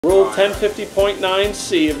Rule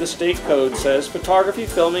 1050.9c of the State Code says photography,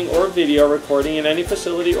 filming, or video recording in any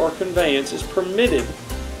facility or conveyance is permitted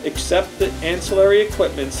except the ancillary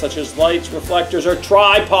equipment such as lights, reflectors, or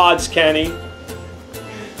tripods, Kenny,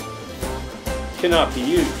 cannot be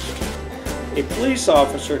used. A police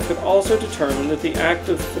officer could also determine that the act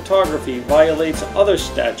of photography violates other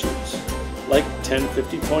statutes, like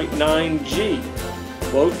 1050.9g.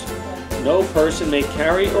 Quote, no person may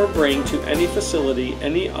carry or bring to any facility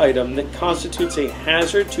any item that constitutes a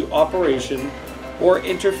hazard to operation or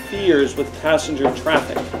interferes with passenger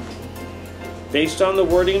traffic. Based on the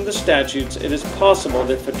wording of the statutes, it is possible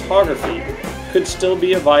that photography could still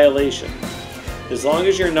be a violation. As long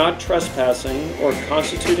as you're not trespassing or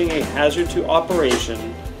constituting a hazard to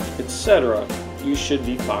operation, etc., you should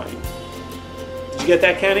be fine. Did you get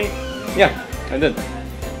that, Kenny? Yeah, I did.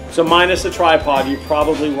 So minus the tripod, you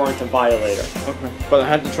probably weren't a violator. Okay, but I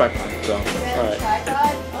had the tripod, so. All right.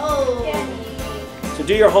 Tripod? Oh. So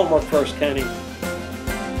do your homework first, Kenny.